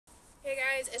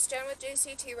guys, it's Jen with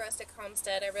JCT Rustic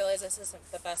Homestead. I realize this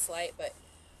isn't the best light, but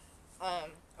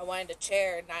I wanted a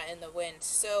chair, not in the wind.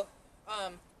 So,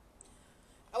 I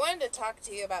wanted to talk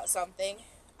to you about something.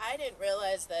 I didn't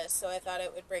realize this, so I thought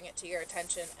it would bring it to your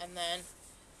attention and then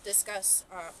discuss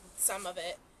some of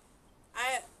it.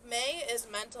 May is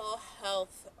Mental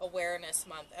Health Awareness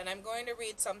Month, and I'm going to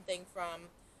read something from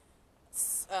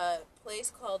a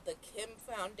place called the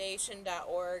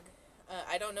KimFoundation.org.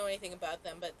 I don't know anything about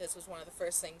them, but this was one of the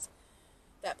first things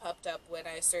that popped up when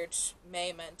I searched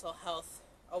May Mental Health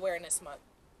Awareness Month.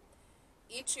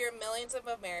 Each year, millions of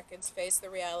Americans face the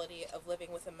reality of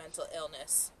living with a mental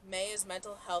illness. May is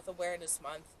Mental Health Awareness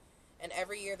Month, and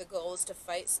every year the goal is to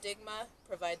fight stigma,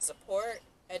 provide support,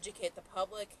 educate the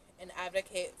public, and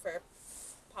advocate for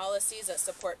policies that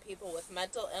support people with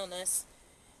mental illness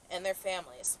and their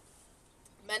families.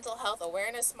 Mental Health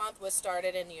Awareness Month was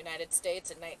started in the United States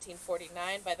in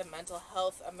 1949 by the Mental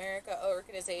Health America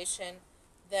organization,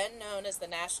 then known as the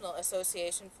National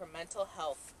Association for Mental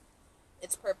Health.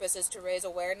 Its purpose is to raise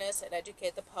awareness and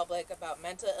educate the public about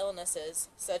mental illnesses,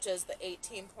 such as the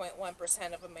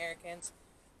 18.1% of Americans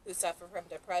who suffer from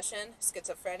depression,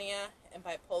 schizophrenia, and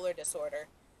bipolar disorder,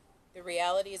 the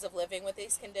realities of living with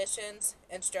these conditions,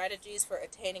 and strategies for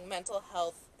attaining mental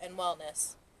health and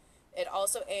wellness. It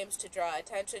also aims to draw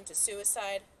attention to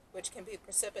suicide, which can be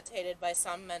precipitated by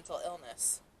some mental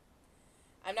illness.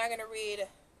 I'm not going to read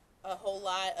a whole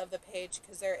lot of the page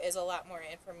because there is a lot more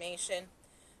information,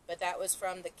 but that was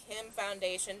from the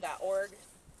KimFoundation.org.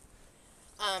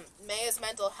 May is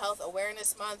Mental Health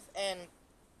Awareness Month, and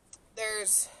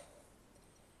there's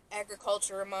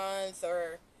Agriculture Month,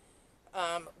 or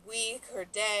week or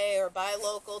day, or buy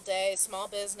local day, Small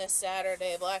Business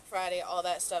Saturday, Black Friday, all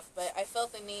that stuff. But I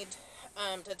felt the need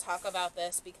to talk about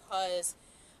this because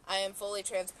I am fully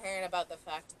transparent about the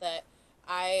fact that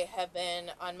I have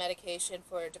been on medication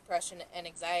for depression and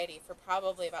anxiety for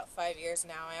probably about 5 years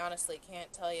now. I honestly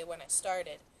can't tell you when I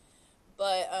started.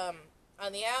 But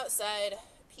on the outside,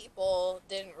 people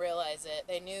didn't realize it.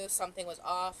 They knew something was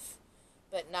off,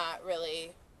 but not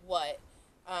really what.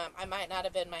 I might not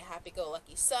have been my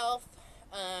happy-go-lucky self.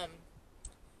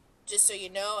 Just so you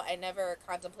know, I never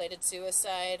contemplated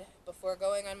suicide before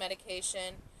going on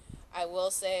medication. I will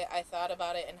say I thought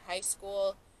about it in high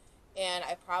school, and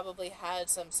I probably had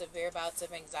some severe bouts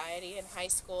of anxiety in high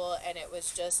school, and it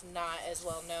was just not as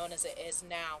well known as it is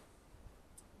now.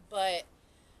 But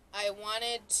I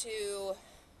wanted to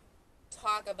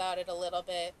talk about it a little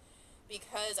bit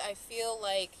because I feel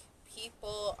like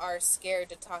people are scared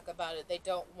to talk about it. They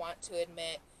don't want to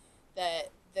admit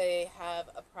that they have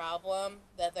a problem,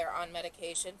 that they're on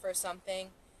medication for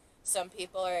something. Some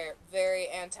people are very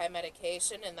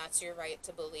anti-medication, and that's your right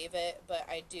to believe it, but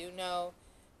I do know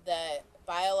that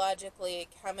biologically,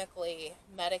 chemically,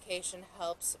 medication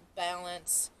helps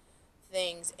balance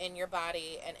things in your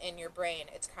body and in your brain.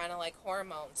 It's kind of like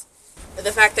hormones.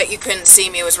 The fact that you couldn't see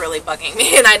me was really bugging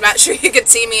me, and I'm not sure you could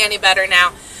see me any better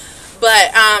now.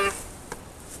 But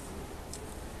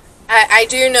I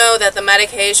do know that the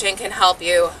medication can help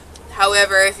you.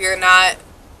 However, if you're not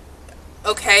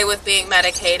okay with being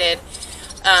medicated,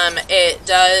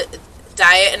 diet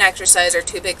and exercise are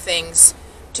two big things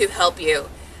to help you.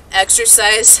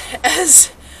 Exercise,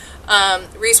 as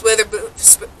Reese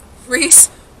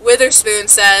Witherspoon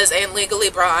says in Legally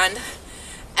Blonde,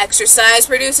 exercise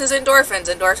produces endorphins.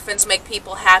 Endorphins make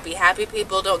people happy. Happy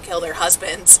people don't kill their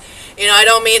husbands. You know,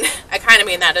 I kind of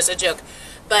mean that as a joke.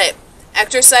 But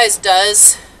exercise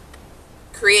does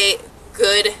create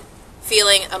good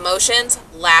feeling emotions.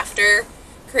 Laughter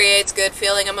creates good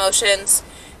feeling emotions.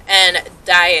 And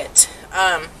diet.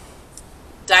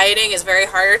 Dieting is very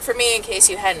hard for me, in case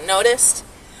you hadn't noticed.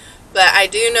 But I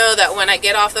do know that when I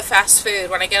get off the fast food,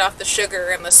 when I get off the sugar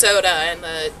and the soda and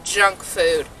the junk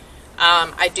food,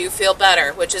 I do feel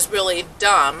better, which is really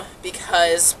dumb,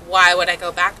 because why would I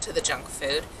go back to the junk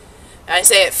food? I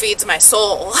say it feeds my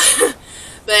soul.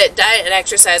 But diet and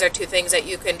exercise are two things that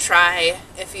you can try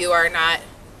if you are not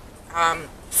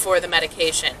for the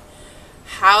medication.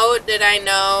 How did I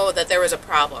know that there was a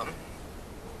problem?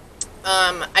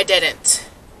 I didn't.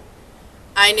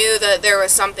 I knew that there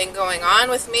was something going on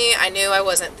with me. I knew I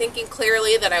wasn't thinking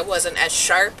clearly, that I wasn't as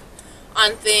sharp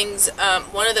on things.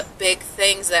 One of the big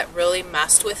things that really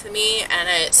messed with me, and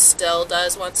it still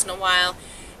does once in a while,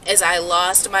 is I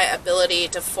lost my ability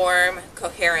to form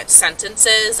coherent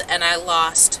sentences, and I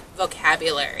lost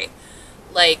vocabulary.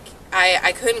 Like,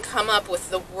 I couldn't come up with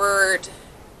the word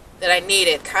that I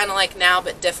needed, kind of like now,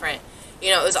 but different.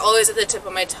 You know, it was always at the tip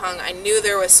of my tongue. I knew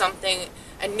there was something,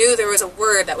 I knew there was a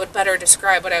word that would better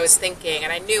describe what I was thinking,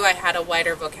 and I knew I had a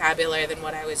wider vocabulary than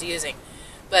what I was using.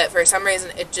 but for some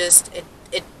reason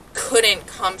it couldn't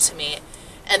come to me.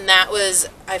 And that was,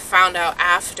 I found out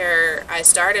after I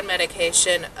started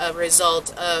medication, a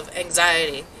result of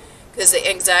anxiety, because the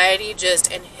anxiety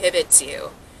just inhibits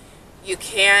you. You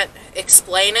can't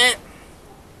explain it.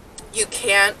 You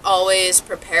can't always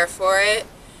prepare for it.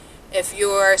 If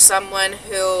you're someone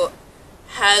who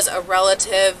has a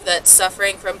relative that's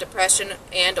suffering from depression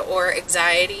and or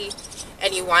anxiety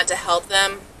and you want to help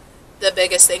them, the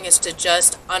biggest thing is to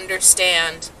just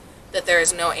understand that there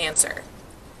is no answer.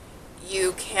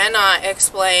 You cannot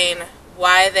explain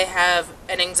why they have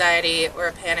an anxiety or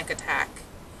a panic attack.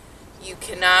 You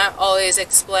cannot always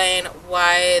explain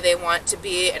why they want to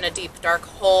be in a deep, dark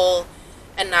hole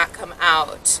and not come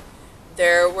out.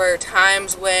 There were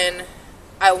times when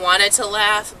I wanted to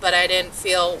laugh, but I didn't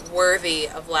feel worthy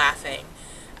of laughing.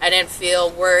 I didn't feel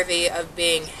worthy of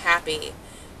being happy.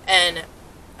 And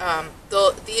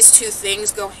these two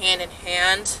things go hand in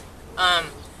hand.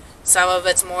 Some of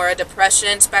it's more a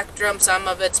depression spectrum, some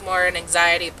of it's more an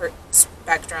anxiety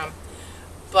spectrum.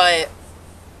 But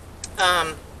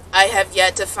I have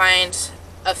yet to find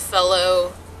a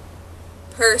fellow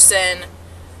person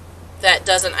that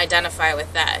doesn't identify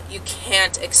with that. You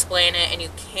can't explain it, and you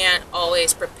can't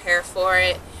always prepare for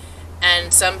it.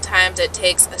 And sometimes it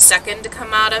takes a second to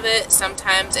come out of it.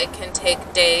 Sometimes it can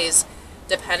take days,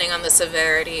 depending on the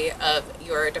severity of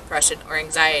your depression or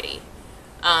anxiety.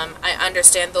 I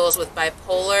understand those with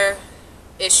bipolar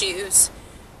issues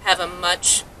have a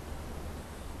much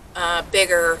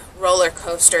bigger roller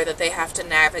coaster that they have to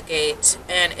navigate,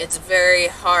 and it's very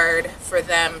hard for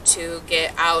them to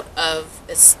get out of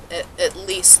at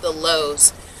least the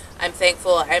lows. I'm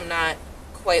thankful I'm not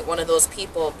quite one of those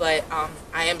people, but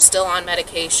I am still on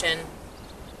medication,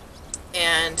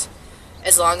 and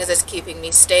as long as it's keeping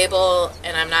me stable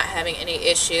and I'm not having any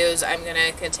issues, I'm going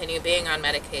to continue being on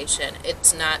medication.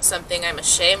 It's not something I'm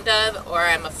ashamed of or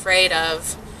I'm afraid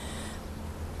of.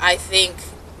 I think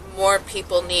more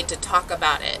people need to talk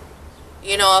about it.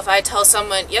 You know, if I tell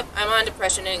someone, yep, I'm on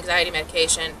depression and anxiety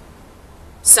medication,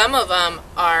 some of them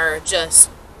are just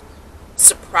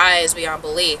surprised beyond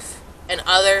belief, and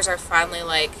others are finally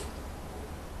like,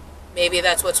 maybe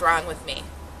that's what's wrong with me.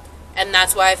 And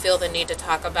that's why I feel the need to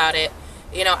talk about it.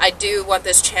 You know, I do want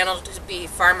this channel to be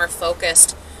farmer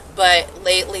focused, but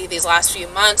lately, these last few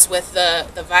months with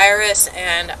the virus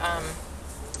and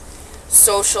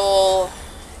social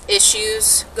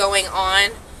issues going on,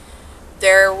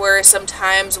 there were some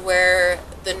times where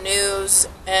the news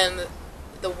and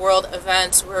the world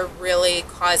events were really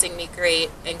causing me great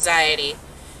anxiety.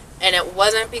 And it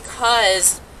wasn't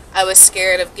because I was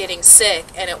scared of getting sick,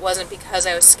 and it wasn't because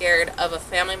I was scared of a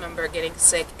family member getting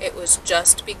sick. It was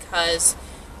just because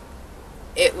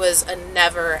it was a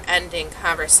never-ending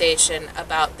conversation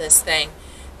about this thing.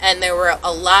 And there were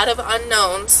a lot of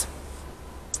unknowns,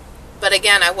 but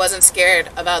again, I wasn't scared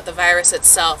about the virus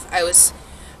itself. I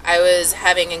was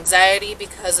having anxiety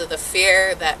because of the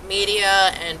fear that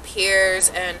media and peers,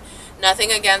 and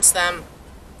nothing against them,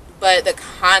 but the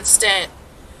constant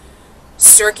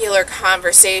circular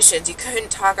conversations. You couldn't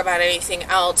talk about anything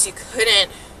else. You couldn't.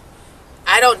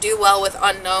 I don't do well with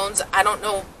unknowns. I don't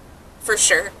know for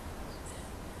sure.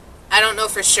 I don't know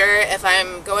for sure if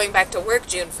I'm going back to work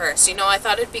June 1st. You know, I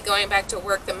thought it'd be going back to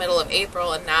work the middle of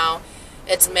April, and now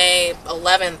it's May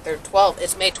 11th or 12th.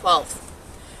 It's May 12th.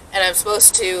 And I'm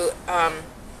supposed to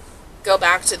go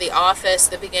back to the office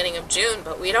the beginning of June,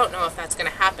 but we don't know if that's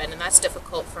going to happen, and that's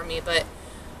difficult for me. But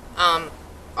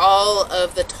all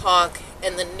of the talk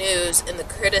and the news and the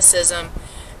criticism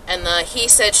and the he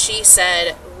said, she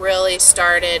said really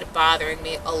started bothering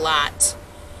me a lot.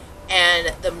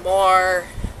 And the more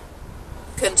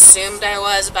consumed I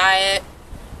was by it,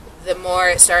 the more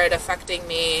it started affecting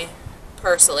me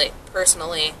personally,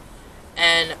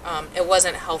 and it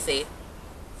wasn't healthy.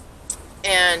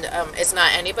 And it's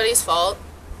not anybody's fault.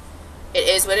 It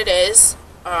is what it is.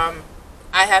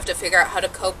 I have to figure out how to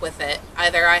cope with it.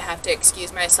 Either I have to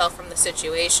excuse myself from the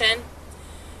situation.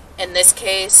 In this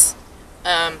case,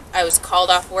 I was called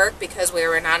off work because we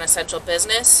were a non-essential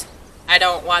business. I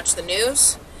don't watch the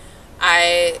news.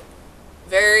 I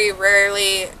very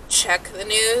rarely check the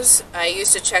news. I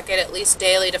used to check it at least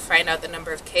daily to find out the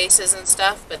number of cases and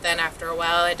stuff, but then after a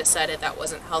while I decided that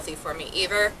wasn't healthy for me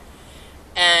either.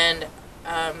 And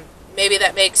maybe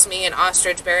that makes me an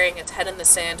ostrich burying its head in the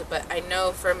sand, but I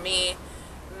know for me,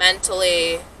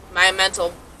 mentally, my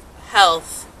mental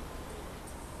health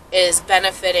is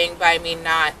benefiting by me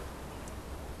not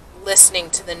listening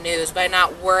to the news, by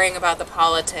not worrying about the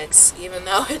politics, even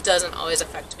though it doesn't always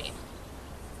affect me.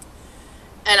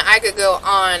 And I could go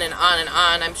on and on and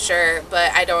on, I'm sure,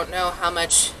 but I don't know how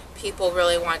much people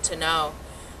really want to know.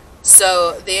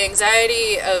 So the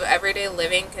anxiety of everyday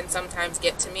living can sometimes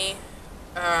get to me.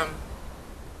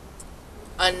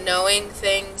 Unknowing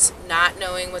things, not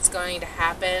knowing what's going to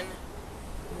happen,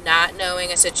 not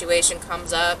knowing a situation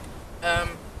comes up.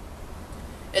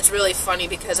 It's really funny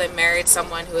because I married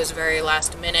someone who was very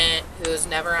last minute, who was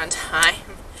never on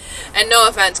time. And no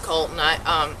offense, Colton,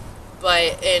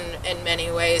 but in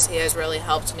many ways he has really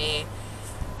helped me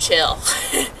chill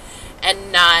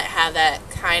and not have that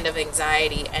kind of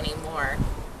anxiety anymore.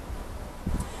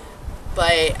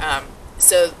 But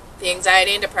so the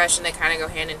anxiety and depression, they kind of go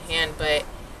hand in hand. But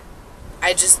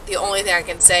the only thing I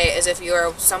can say is, if you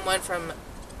are someone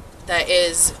that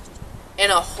is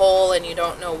in a hole and you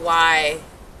don't know why,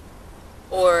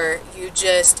 or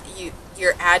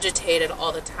you're agitated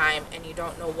all the time and you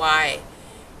don't know why,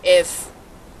 if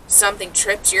something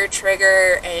trips your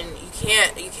trigger and you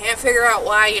can't figure out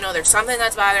why, there's something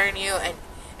that's bothering you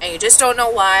and you just don't know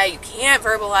why, you can't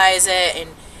verbalize it,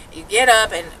 and you get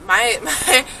up, and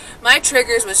my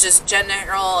triggers was just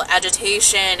general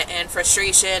agitation and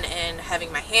frustration and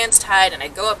having my hands tied, and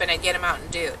I'd go up and I'd get a Mountain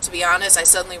Dew. To be honest, I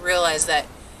suddenly realized that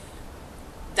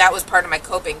was part of my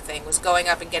coping thing, was going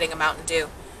up and getting a Mountain Dew.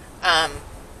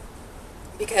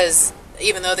 Because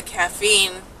even though the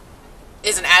caffeine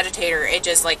is an agitator, it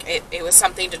just it was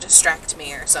something to distract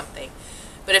me or something.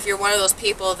 But if you're one of those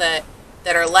people that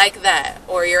are like that,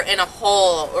 or you're in a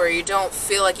hole, or you don't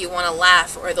feel like you want to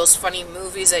laugh, or those funny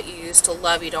movies that you used to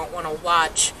love you don't want to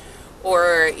watch,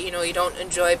 or you don't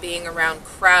enjoy being around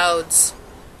crowds,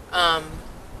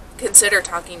 consider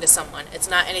talking to someone. It's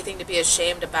not anything to be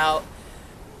ashamed about,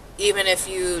 even if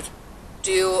you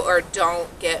do or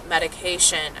don't get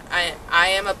medication. I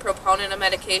am a proponent of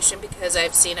medication because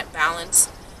I've seen it balance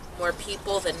more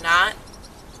people than not.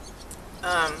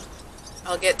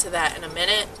 I'll get to that in a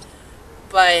minute.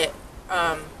 But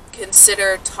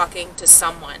consider talking to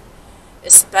someone,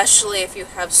 especially if you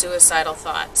have suicidal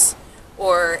thoughts,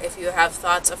 or if you have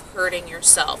thoughts of hurting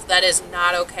yourself. That is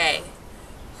not okay.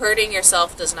 Hurting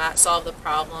yourself does not solve the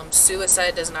problem.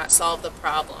 Suicide does not solve the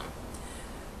problem.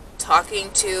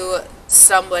 Talking to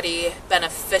somebody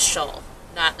beneficial,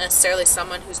 not necessarily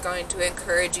someone who's going to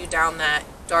encourage you down that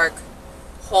dark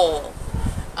hole.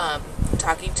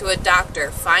 Talking to a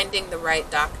doctor, finding the right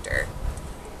doctor,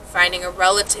 finding a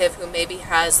relative who maybe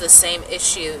has the same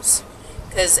issues,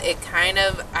 because it kind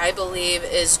of, I believe,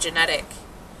 is genetic.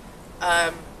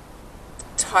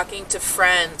 Talking to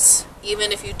friends,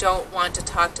 even if you don't want to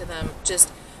talk to them, just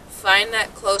find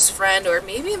that close friend, or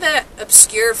maybe that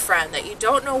obscure friend that you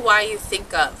don't know why you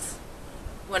think of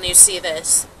when you see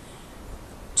this.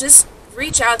 Just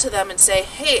reach out to them and say,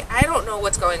 hey, I don't know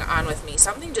what's going on with me.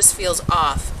 Something just feels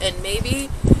off. And maybe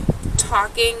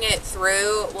talking it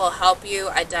through will help you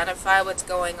identify what's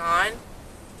going on.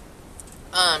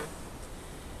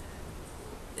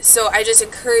 So I just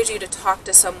encourage you to talk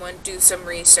to someone, do some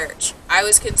research. I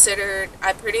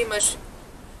pretty much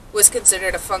was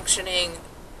considered a functioning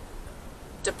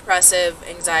depressive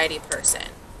anxiety person.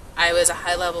 I was a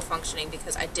high-level functioning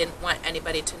because I didn't want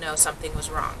anybody to know something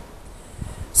was wrong.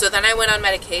 So then I went on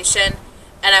medication,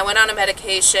 and I went on a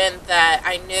medication that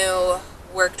I knew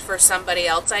worked for somebody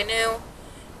else I knew,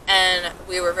 and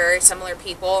we were very similar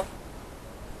people.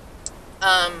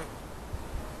 And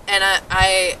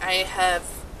I have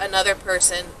another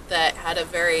person that had a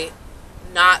very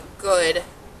not good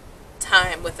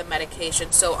time with the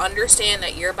medication. So understand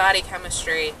that your body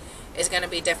chemistry is going to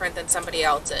be different than somebody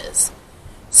else's.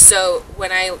 So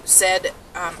when I said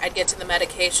I'd get to the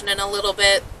medication in a little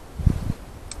bit,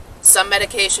 some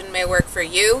medication may work for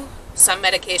you, some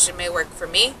medication may work for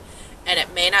me, and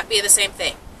it may not be the same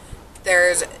thing.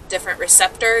 There's different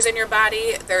receptors in your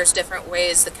body, there's different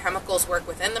ways the chemicals work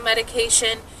within the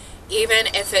medication. Even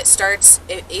if it starts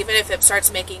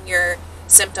making your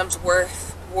symptoms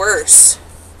worse,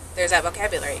 there's that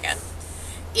vocabulary again.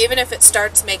 Even if it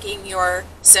starts making your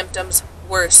symptoms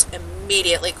worse,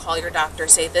 immediately call your doctor.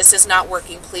 Say, this is not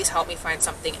working, please help me find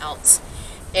something else.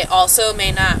 It also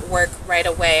may not work right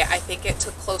away. I think it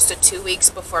took close to 2 weeks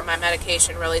before my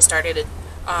medication really started to,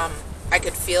 I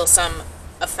could feel some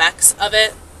effects of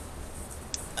it.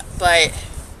 But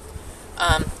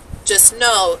just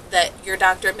know that your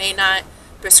doctor may not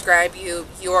prescribe you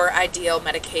your ideal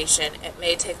medication. It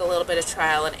may take a little bit of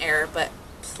trial and error, but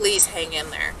please hang in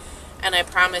there. And I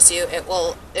promise you, it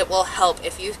will help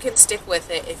if you can stick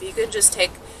with it. If you can just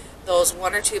take those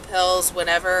 1 or 2 pills,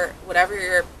 whatever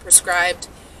you're prescribed,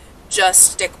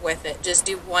 just stick with it. Just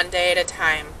do one day at a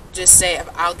time. Just say,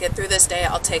 I'll get through this day,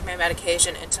 I'll take my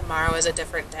medication, and tomorrow is a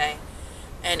different day,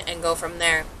 and go from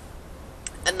there.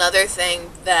 Another thing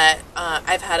that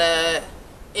I've had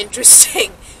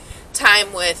interesting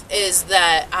time with is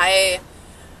that I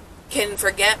can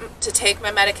forget to take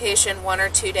my medication 1 or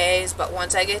 2 days, but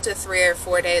once I get to 3 or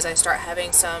 4 days, I start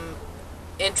having some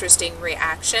interesting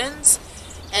reactions,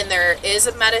 and there is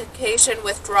a medication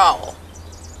withdrawal.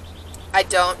 I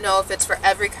don't know if it's for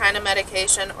every kind of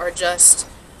medication or just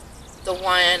the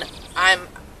one I'm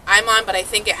on, but I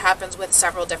think it happens with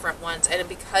several different ones. And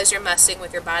because you're messing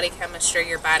with your body chemistry,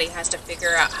 your body has to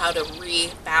figure out how to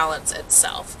rebalance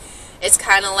itself. It's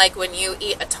kind of like when you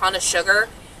eat a ton of sugar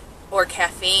or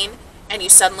caffeine and you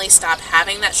suddenly stop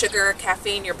having that sugar or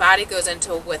caffeine, your body goes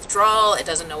into withdrawal. It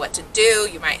doesn't know what to do.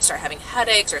 You might start having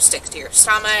headaches or sticks to your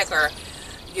stomach, or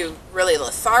you're really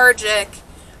lethargic.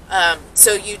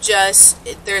 So you just,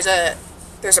 there's a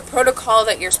protocol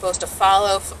that you're supposed to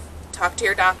follow. Talk to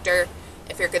your doctor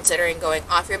if you're considering going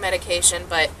off your medication.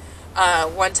 But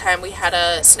one time we had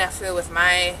a snafu with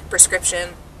my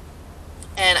prescription,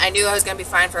 and I knew I was going to be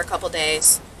fine for a couple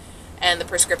days, and the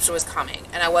prescription was coming,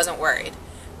 and I wasn't worried.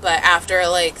 But after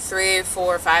like 3,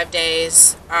 4, 5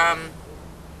 days, I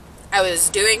was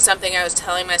doing something. I was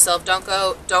telling myself, don't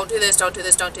do this, don't do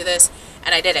this, don't do this,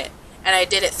 and I did it. And I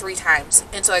did it 3 times.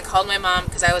 And so I called my mom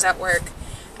because I was at work,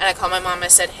 and I called my mom. I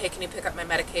said, hey, can you pick up my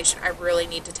medication? I really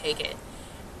need to take it.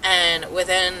 And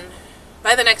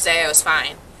by the next day I was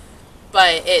fine.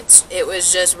 But it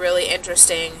was just really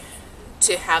interesting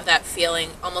to have that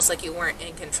feeling, almost like you weren't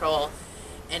in control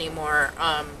anymore.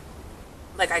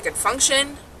 Like I could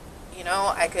function,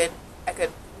 I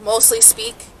could mostly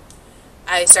speak.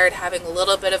 I started having a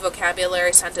little bit of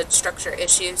vocabulary, sentence structure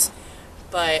issues,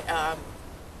 but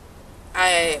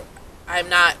I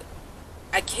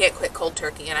can't quit cold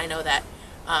turkey, and I know that.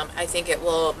 I think it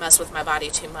will mess with my body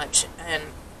too much, and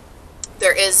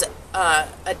there is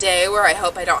a day where I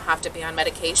hope I don't have to be on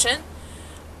medication.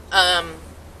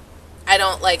 I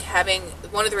don't like having,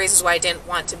 one of the reasons why I didn't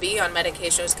want to be on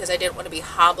medication was because I didn't want to be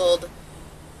hobbled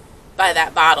by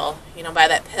that bottle, by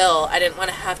that pill. I didn't want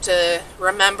to have to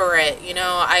remember it.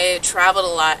 I traveled a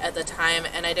lot at the time,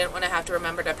 and I didn't want to have to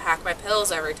remember to pack my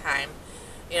pills every time.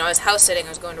 I was house sitting, I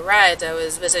was going to rides, I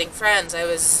was visiting friends, I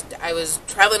was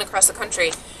traveling across the country,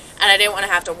 and I didn't want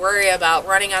to have to worry about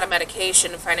running out of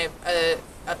medication and finding a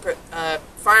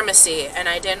pharmacy, and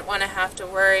I didn't want to have to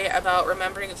worry about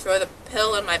remembering to throw the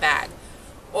pill in my bag,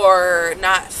 or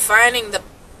not finding the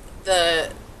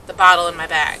bottle in my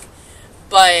bag.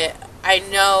 But I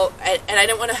know, and I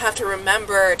didn't want to have to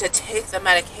remember to take the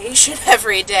medication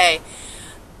every day.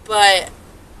 But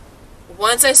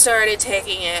once I started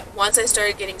taking it, once I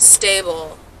started getting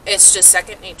stable, it's just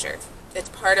second nature. It's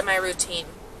part of my routine.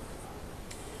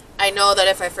 I know that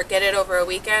if I forget it over a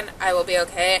weekend, I will be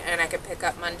okay, and I can pick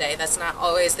up Monday. That's not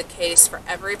always the case for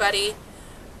everybody,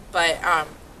 but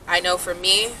I know for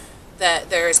me that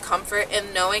there is comfort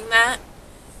in knowing that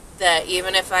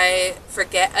even if I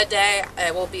forget a day, I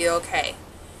will be okay.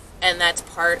 And that's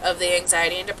part of the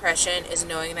anxiety and depression, is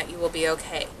knowing that you will be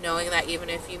okay. Knowing that even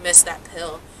if you miss that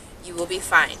pill, you will be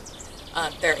fine.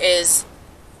 There is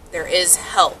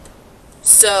help.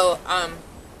 So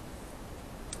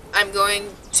I'm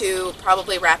going to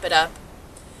probably wrap it up.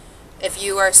 If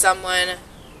you are someone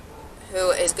who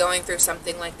is going through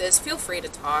something like this, feel free to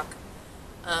talk.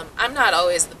 I'm not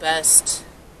always the best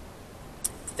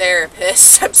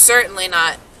therapist. I'm certainly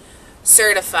not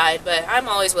certified, but I'm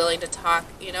always willing to talk.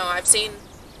 I've seen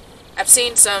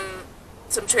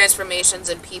some transformations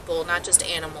in people, not just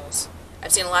animals.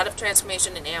 I've seen a lot of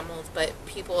transformation in animals, but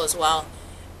people as well.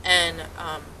 And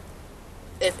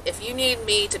if you need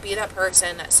me to be that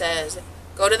person that says,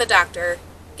 go to the doctor,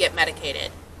 get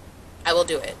medicated, I will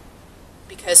do it.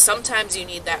 Because sometimes you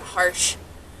need that harsh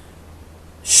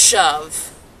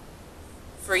shove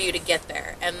for you to get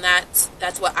there. And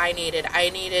that's what I needed. I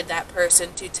needed that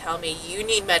person to tell me, you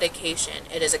need medication.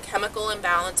 It is a chemical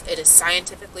imbalance. It is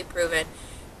scientifically proven.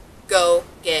 Go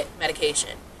get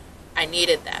medication. I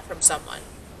needed that from someone.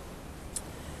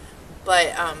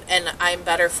 But, and I'm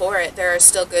better for it. There are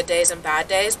still good days and bad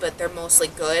days, but they're mostly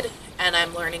good. And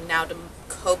I'm learning now to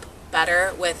cope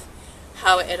better with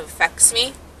how it affects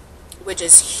me, which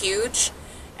is huge.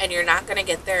 And you're not going to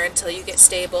get there until you get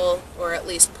stable, or at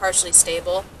least partially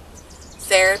stable.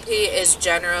 Therapy is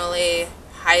generally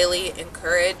highly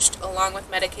encouraged along with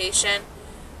medication.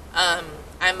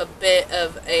 I'm a bit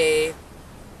of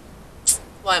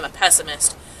I'm a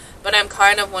pessimist, but I'm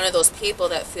kind of one of those people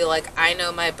that feel like I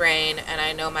know my brain and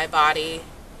I know my body,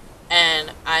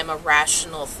 and I'm a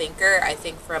rational thinker. I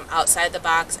think from outside the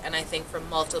box, and I think from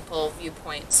multiple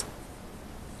viewpoints.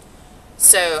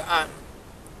 So,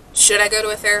 should I go to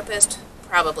a therapist?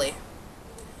 Probably.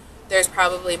 There's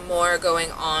probably more going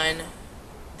on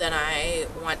than I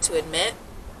want to admit,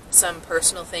 some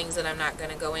personal things that I'm not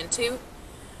going to go into.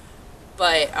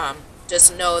 But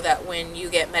just know that when you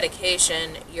get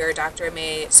medication, your doctor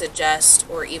may suggest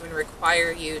or even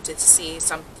require you to see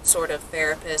some sort of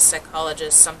therapist,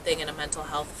 psychologist, something in a mental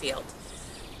health field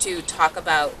to talk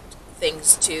about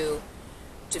things, to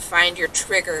find your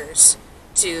triggers,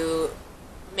 to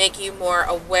make you more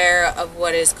aware of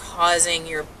what is causing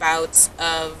your bouts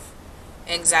of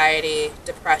anxiety,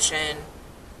 depression,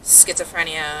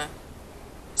 schizophrenia,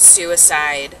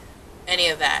 suicide, any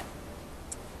of that.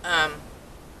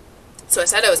 So I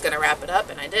said I was going to wrap it up,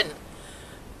 and I didn't.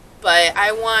 But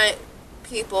I want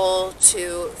people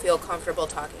to feel comfortable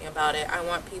talking about it. I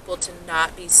want people to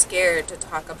not be scared to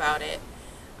talk about it.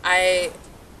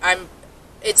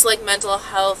 It's like mental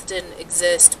health didn't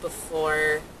exist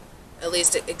before, at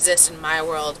least it exists in my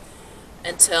world,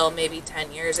 until maybe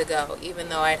 10 years ago, even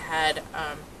though I'd had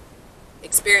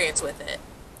experience with it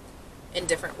in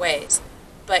different ways.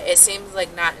 But it seems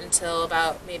like not until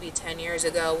about maybe 10 years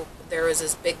ago there was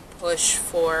this big push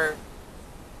for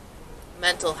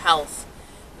mental health,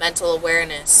 mental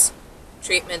awareness,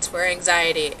 treatments for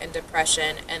anxiety and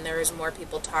depression, and there was more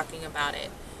people talking about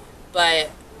it.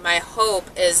 But my hope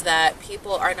is that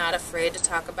people are not afraid to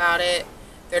talk about it.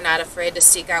 They're not afraid to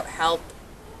seek out help,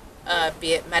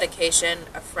 be it medication,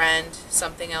 a friend,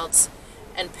 something else.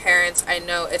 And parents, I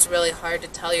know it's really hard to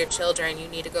tell your children you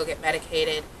need to go get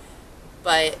medicated,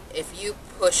 but if you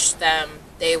push them,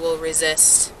 they will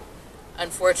resist.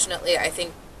 Unfortunately, I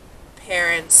think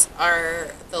parents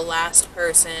are the last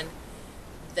person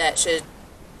that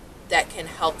can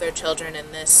help their children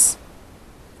in this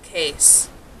case.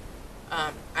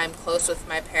 I'm close with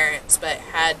my parents, but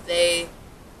had they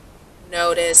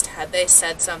noticed, had they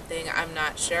said something, I'm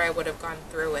not sure I would have gone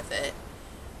through with it.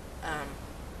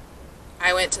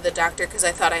 I went to the doctor because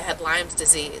I thought I had Lyme's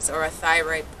disease or a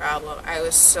thyroid problem. I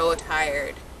was so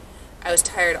tired. I was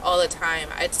tired all the time.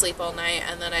 I'd sleep all night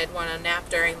and then I'd want to nap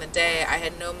during the day. I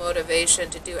had no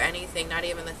motivation to do anything, not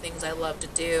even the things I love to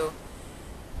do.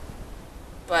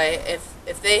 But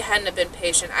if they hadn't have been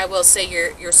patient, I will say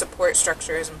your support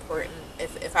structure is important.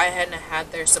 If I hadn't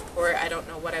had their support, I don't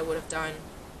know what I would have done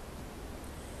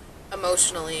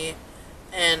emotionally.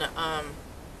 And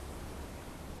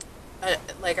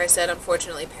like I said,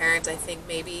 unfortunately, parents, I think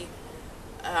maybe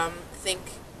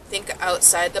think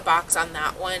outside the box on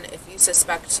that one. If you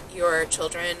suspect your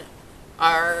children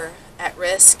are at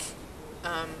risk,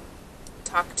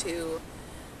 talk to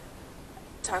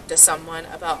someone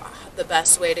about the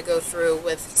best way to go through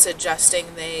with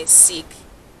suggesting they seek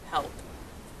help.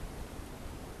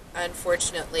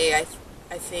 Unfortunately, I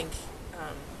think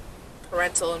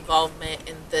parental involvement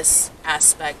in this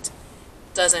aspect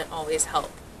doesn't always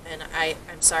help, and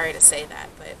I'm sorry to say that,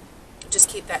 but just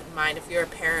keep that in mind if you're a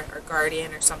parent or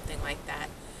guardian or something like that.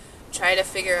 Try to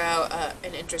figure out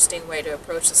an interesting way to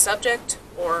approach the subject,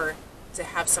 or to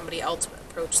have somebody else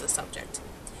approach the subject.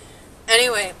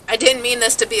 Anyway, I didn't mean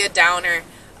this to be a downer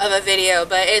of a video,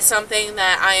 but it's something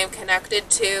that I am connected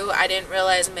to. I didn't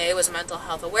realize May was Mental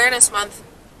Health Awareness Month,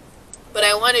 but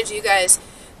I wanted you guys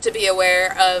to be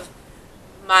aware of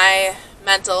my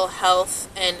mental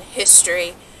health and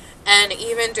history. And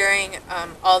even during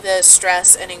all the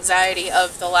stress and anxiety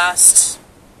of the last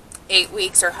 8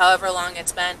 weeks or however long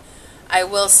it's been, I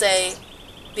will say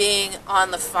being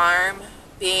on the farm,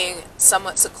 being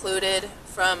somewhat secluded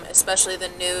from especially the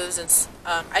news, and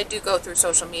I do go through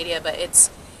social media, but it's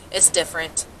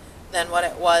different than what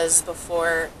it was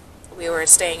before we were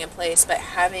staying in place. But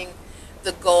having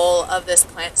the goal of this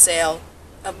plant sale,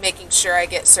 of making sure I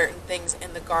get certain things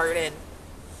in the garden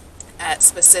at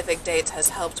specific dates, has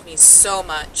helped me so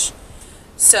much.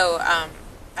 So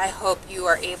I hope you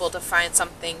are able to find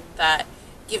something that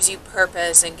gives you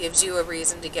purpose and gives you a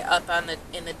reason to get up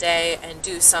in the day and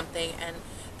do something, and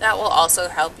that will also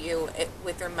help you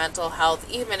with your mental health,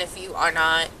 even if you are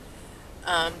not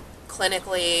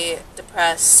clinically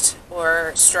depressed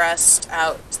or stressed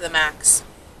out to the max.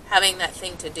 Having that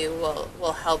thing to do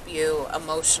will help you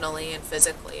emotionally and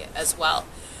physically as well.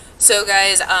 So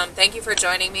guys, thank you for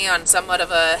joining me on somewhat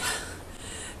of a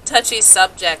touchy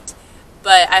subject,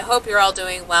 but I hope you're all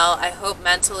doing well. I hope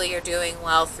mentally you're doing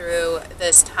well through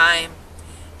this time.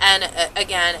 And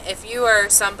again, if you are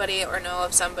somebody or know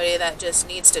of somebody that just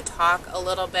needs to talk a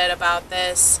little bit about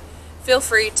this, feel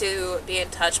free to be in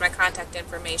touch. My contact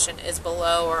information is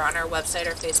below or on our website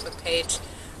or Facebook page.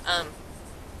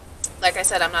 Like I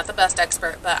said, I'm not the best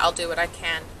expert, but I'll do what I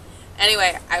can.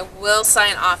 Anyway, I will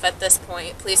sign off at this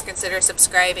point. Please consider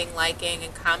subscribing, liking,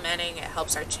 and commenting. It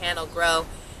helps our channel grow.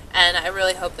 And I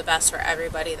really hope the best for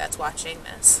everybody that's watching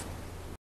this.